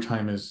 and a lot of your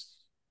time is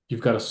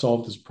you've got to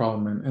solve this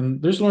problem,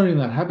 and there's learning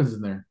that happens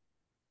in there.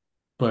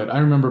 But I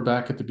remember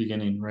back at the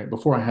beginning, right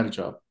before I had a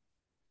job,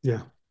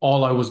 Yeah.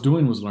 all I was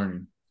doing was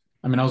learning.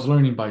 I mean, I was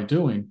learning by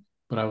doing,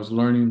 but I was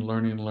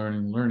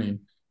learning.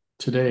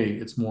 Today,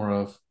 it's more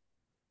of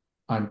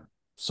I'm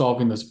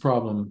solving this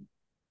problem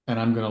and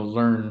I'm going to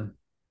learn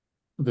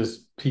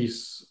this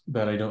piece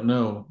that I don't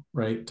know,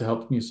 right, to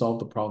help me solve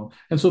the problem.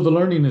 And so the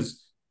learning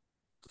is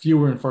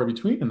fewer and far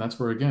between. And that's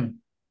where, again,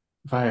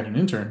 if I had an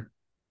intern,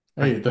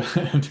 hey, Right.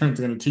 the intern's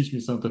going to teach me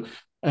something.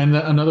 And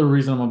another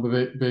reason I'm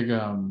a big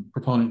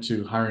proponent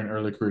to hiring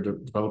early career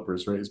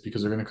developers, right, is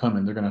because they're going to come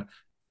and they're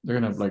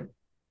going to like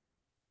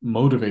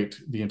motivate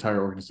the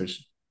entire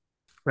organization.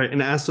 Right.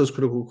 And ask those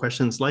critical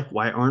questions like,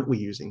 why aren't we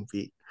using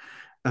Veet?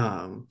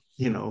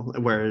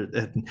 Where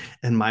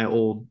and my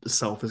old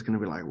self is going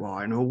to be like, well,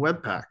 I know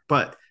Webpack,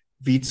 but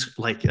Veet's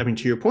like, I mean,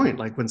 to your point,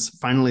 like when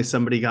finally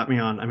somebody got me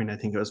on, I mean, I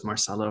think it was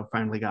Marcelo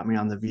finally got me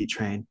on the Veet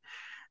train.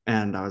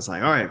 And I was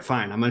like, all right,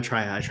 fine, I'm going to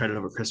try it. I tried it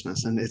over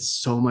Christmas and it's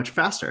so much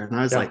faster. And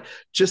I was Yeah. like,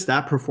 just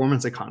that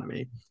performance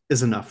economy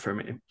is enough for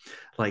me.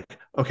 Like,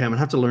 okay, I'm going to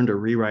have to learn to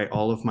rewrite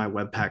all of my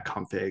Webpack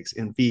configs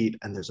in Veet.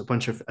 And there's a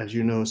bunch of, as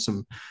you know,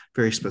 some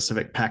very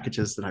specific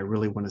packages that I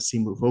really want to see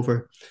move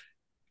over,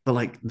 but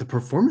like the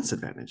performance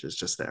advantage is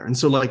just there. And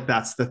so like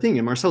that's the thing.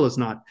 And Marcelo's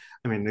not,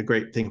 I mean, the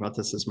great thing about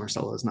this is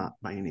Marcelo is not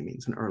by any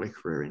means an early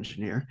career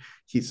engineer.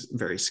 He's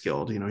very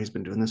skilled, he's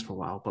been doing this for a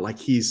while, but like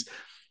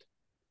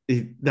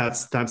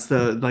that's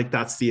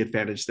the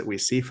advantage that we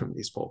see from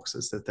these folks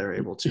is that they're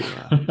able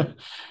to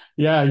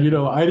Yeah,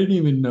 I didn't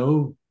even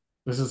know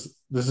this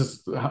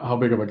is how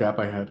big of a gap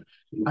I had.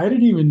 I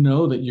didn't even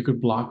know that you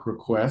could block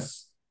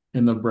requests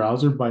in the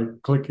browser by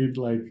clicking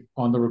like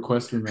on the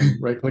request and then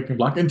right click and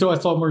block until I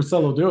saw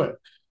Marcelo do it. uh,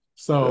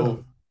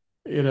 So,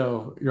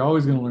 you're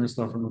always going to learn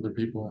stuff from other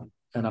people.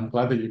 And I'm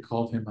glad that you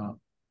called him out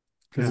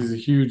because yeah. he's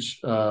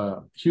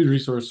a huge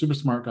resource, super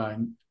smart guy.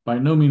 By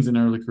no means an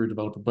early career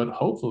developer, but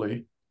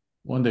hopefully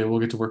one day we'll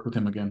get to work with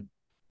him again.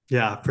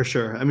 Yeah, for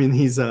sure. I mean,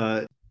 he's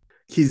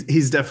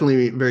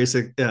definitely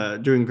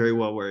doing very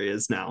well where he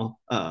is now,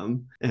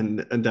 and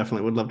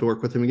definitely would love to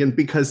work with him again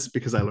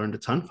because I learned a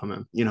ton from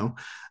him,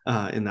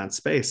 in that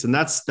space, and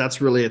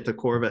that's really at the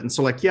core of it. And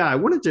so, like, yeah, I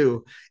want to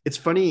do. It's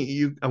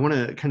funny, I want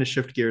to kind of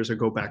shift gears or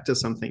go back to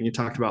something you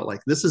talked about.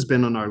 Like, this has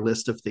been on our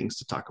list of things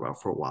to talk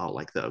about for a while,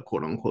 like the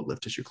quote unquote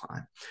lift issue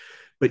climb.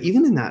 But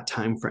even in that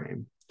time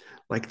frame,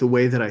 like the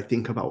way that I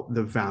think about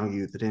the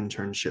value that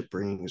internship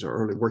brings or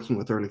early working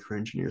with early career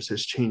engineers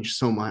has changed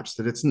so much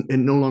that it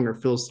no longer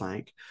feels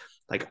like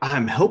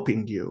I'm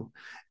helping you,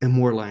 and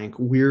more like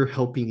we're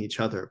helping each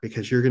other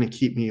because you're going to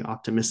keep me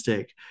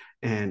optimistic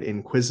and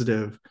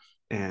inquisitive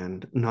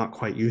and not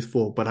quite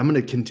youthful, but I'm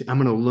going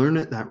to learn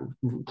it that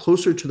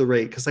closer to the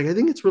rate, because like I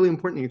think it's really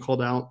important you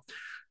called out,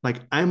 like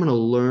I'm going to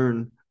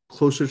learn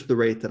closer to the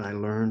rate that I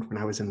learned when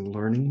I was in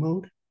learning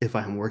mode if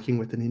I'm working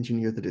with an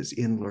engineer that is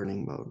in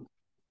learning mode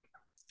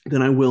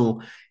than I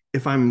will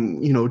if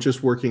I'm,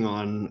 just working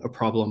on a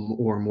problem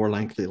or more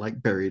likely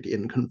like buried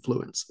in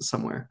Confluence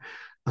somewhere.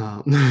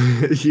 um,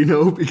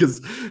 because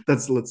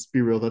that's, let's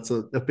be real, that's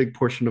a big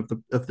portion of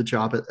the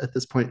job at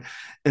this point.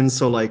 And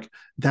so like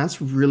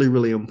that's really,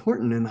 really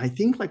important. And I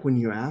think like when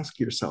you ask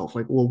yourself,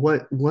 like, well,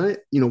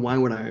 why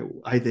would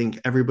I think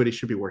everybody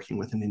should be working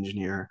with an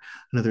engineer,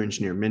 another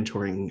engineer,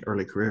 mentoring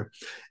early career.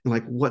 And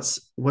like,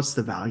 what's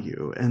the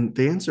value? And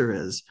the answer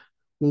is,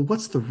 well,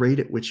 what's the rate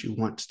at which you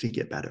want to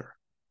get better?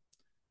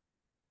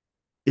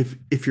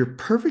 If you're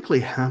perfectly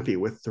happy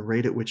with the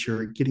rate at which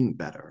you're getting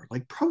better,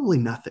 like probably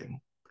nothing.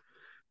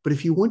 But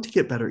if you want to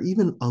get better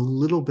even a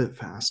little bit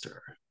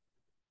faster,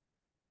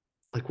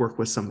 like work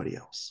with somebody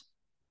else.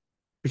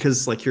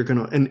 Because like you're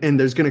gonna and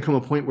there's gonna come a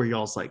point where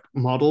y'all's like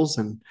models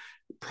and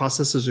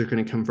processes are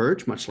gonna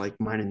converge, much like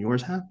mine and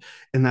yours have.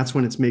 And that's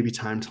when it's maybe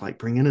time to like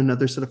bring in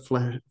another set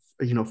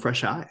of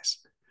fresh eyes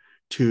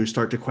to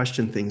start to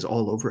question things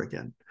all over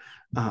again.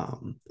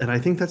 And I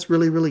think that's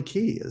really, really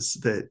key, is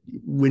that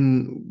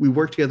when we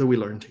work together, we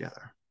learn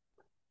together.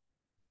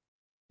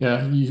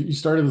 Yeah, you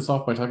started this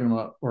off by talking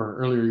about, or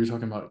earlier you were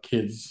talking about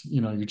kids,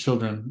 your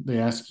children, they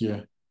ask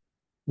you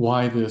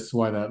why this,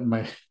 why that.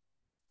 My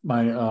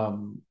my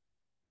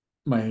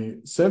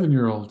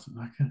 7-year-old,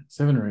 like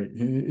 7 or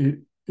 8,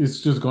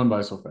 it's just going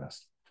by so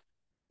fast.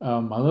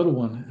 My little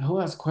one, he'll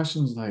ask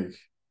questions like,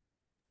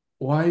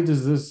 why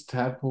does this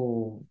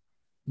tadpole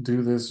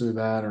do this or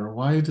that? Or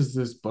why does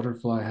this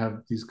butterfly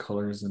have these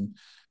colors? And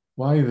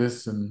why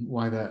this and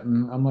why that?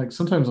 And I'm like,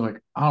 sometimes I'm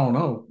like, I don't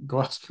know.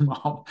 Go ask your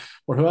mom.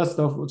 Or he'll ask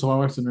stuff. So my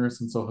wife's a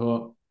nurse, and so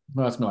he'll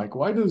ask me like,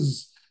 why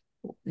does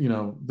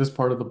this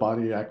part of the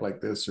body act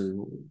like this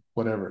or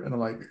whatever? And I'm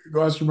like,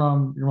 go ask your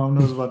mom. Your mom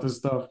knows about this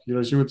stuff.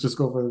 She would just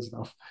go for this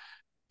stuff,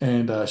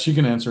 and she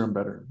can answer them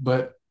better.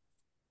 But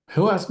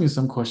he'll ask me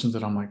some questions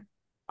that I'm like,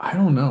 I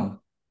don't know.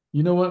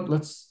 You know what?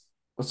 Let's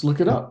look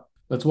it up.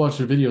 Let's watch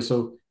a video.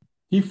 So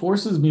he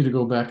forces me to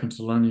go back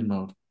into learning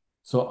mode.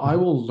 So I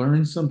will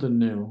learn something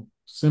new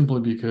simply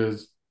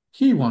because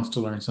he wants to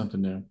learn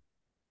something new.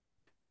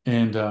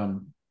 And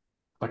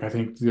like I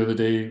think the other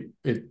day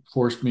it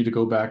forced me to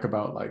go back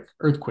about like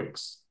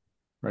earthquakes,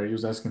 right? He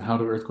was asking how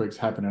do earthquakes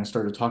happen? And I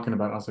started talking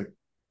about it. I was like,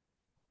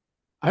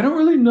 I don't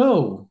really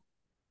know.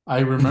 I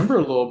remember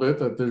a little bit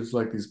that there's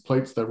like these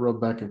plates that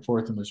rub back and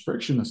forth and there's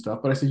friction and stuff.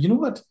 But I said, you know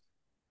what?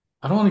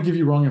 I don't want to give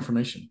you wrong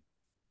information.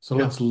 So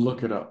Yeah. let's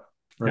look it up.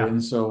 Right. Yeah.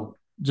 And so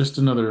just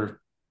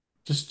another,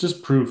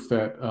 just proof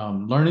that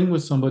learning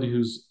with somebody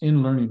who's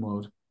in learning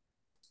mode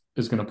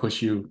is going to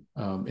push you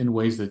in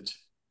ways that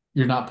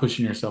you're not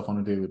pushing yourself on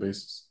a daily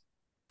basis.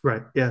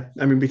 Right. Yeah.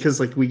 I mean, because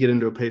like we get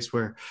into a pace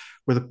where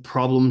the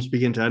problems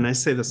begin to, and I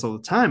say this all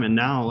the time, and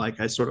now like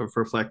I sort of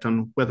reflect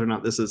on whether or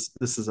not this is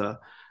a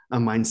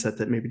mindset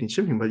that maybe needs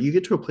shifting, but you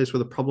get to a place where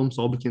the problems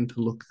all begin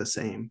to look the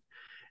same.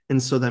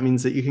 And so that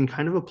means that you can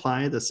kind of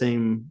apply the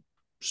same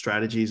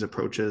strategies,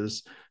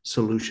 approaches,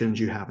 solutions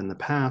you have in the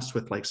past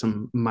with like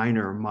some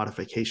minor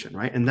modification,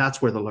 right? And that's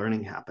where the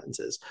learning happens,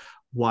 is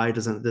why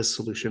doesn't this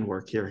solution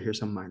work here?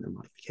 Here's a minor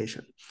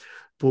modification.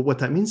 But what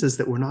that means is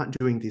that we're not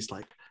doing these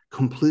like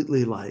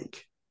completely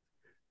like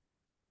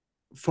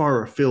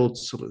far afield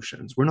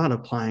solutions. We're not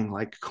applying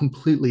like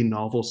completely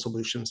novel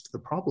solutions to the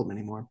problem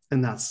anymore.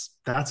 And that's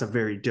a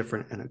very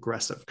different and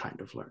aggressive kind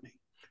of learning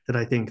that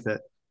I think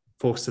that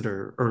folks that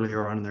are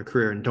earlier on in their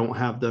career and don't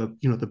have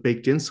the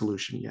baked in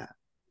solution yet,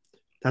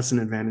 that's an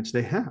advantage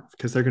they have,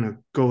 because they're going to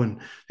go and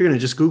they're going to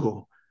just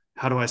Google,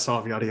 how do I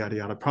solve yada yada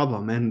yada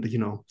problem, and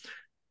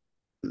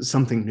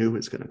something new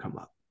is going to come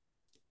up,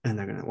 and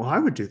they're going to, well, I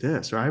would do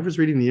this, or I was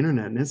reading the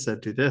internet and it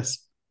said do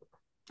this.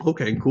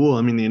 Okay, cool.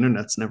 I mean, the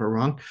internet's never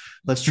wrong.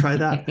 Let's try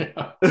that.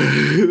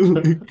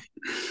 Yeah.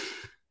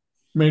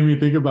 Made me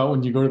think about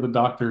when you go to the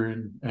doctor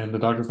and the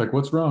doctor's like,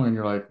 what's wrong? And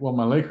you're like, well,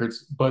 my leg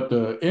hurts, but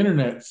the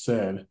internet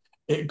said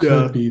it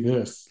Yeah, could be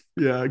this.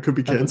 yeah, it could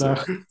be That's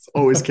cancer. It's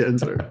always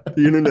cancer.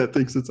 The internet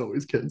thinks it's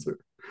always cancer.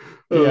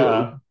 Oh,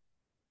 yeah.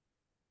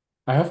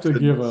 I have to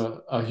give goodness.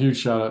 a huge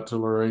shout out to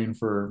Lorraine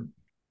for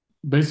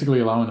basically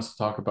allowing us to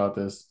talk about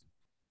this.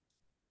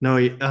 No,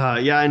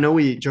 yeah, I know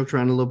we joked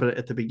around a little bit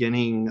at the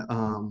beginning,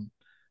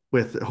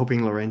 with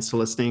hoping Lorraine's still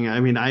listening. I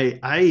mean,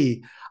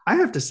 I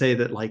have to say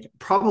that like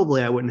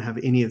probably I wouldn't have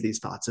any of these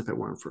thoughts if it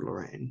weren't for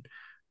Lorraine.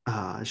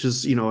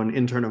 She's an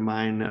intern of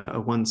mine,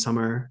 one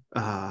summer,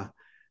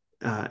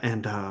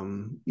 and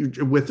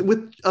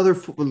with other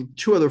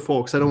two other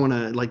folks. I don't want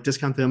to like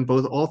discount them.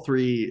 Both, all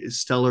three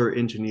stellar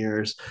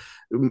engineers,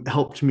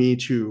 helped me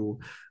to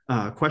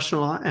question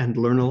a lot and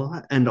learn a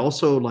lot, and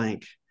also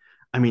like,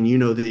 I mean,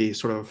 the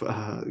sort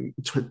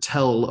of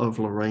tell of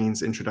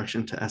Lorraine's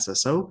introduction to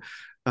SSO.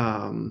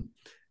 Um,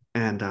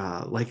 and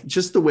like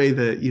just the way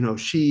that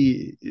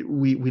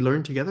we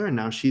learned together, and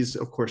now she's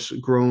of course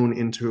grown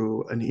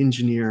into an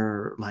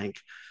engineer, like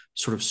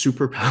sort of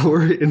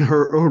superpower in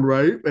her own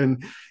right,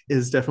 and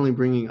is definitely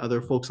bringing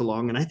other folks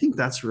along. And I think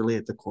that's really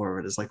at the core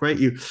of it, is like, right,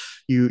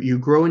 you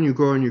grow and you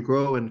grow and you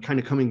grow, and kind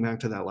of coming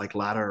back to that like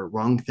ladder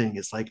rung thing,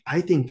 is like,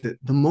 I think that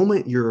the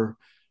moment you're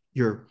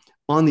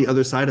on the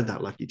other side of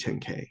that lucky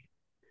 10K,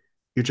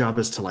 your job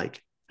is to like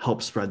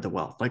help spread the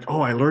wealth. Like, oh,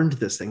 I learned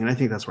this thing. And I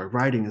think that's why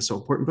writing is so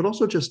important, but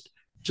also just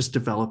just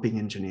developing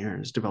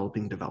engineers,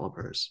 developing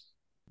developers.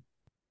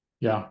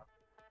 Yeah.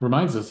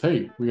 Reminds us,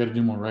 hey, we got to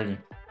do more writing.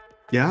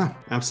 Yeah,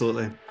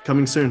 absolutely.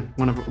 Coming soon.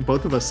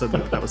 Both of us said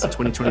that that was a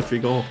 2023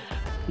 goal.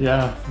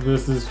 Yeah,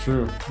 this is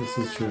true. This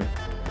is true.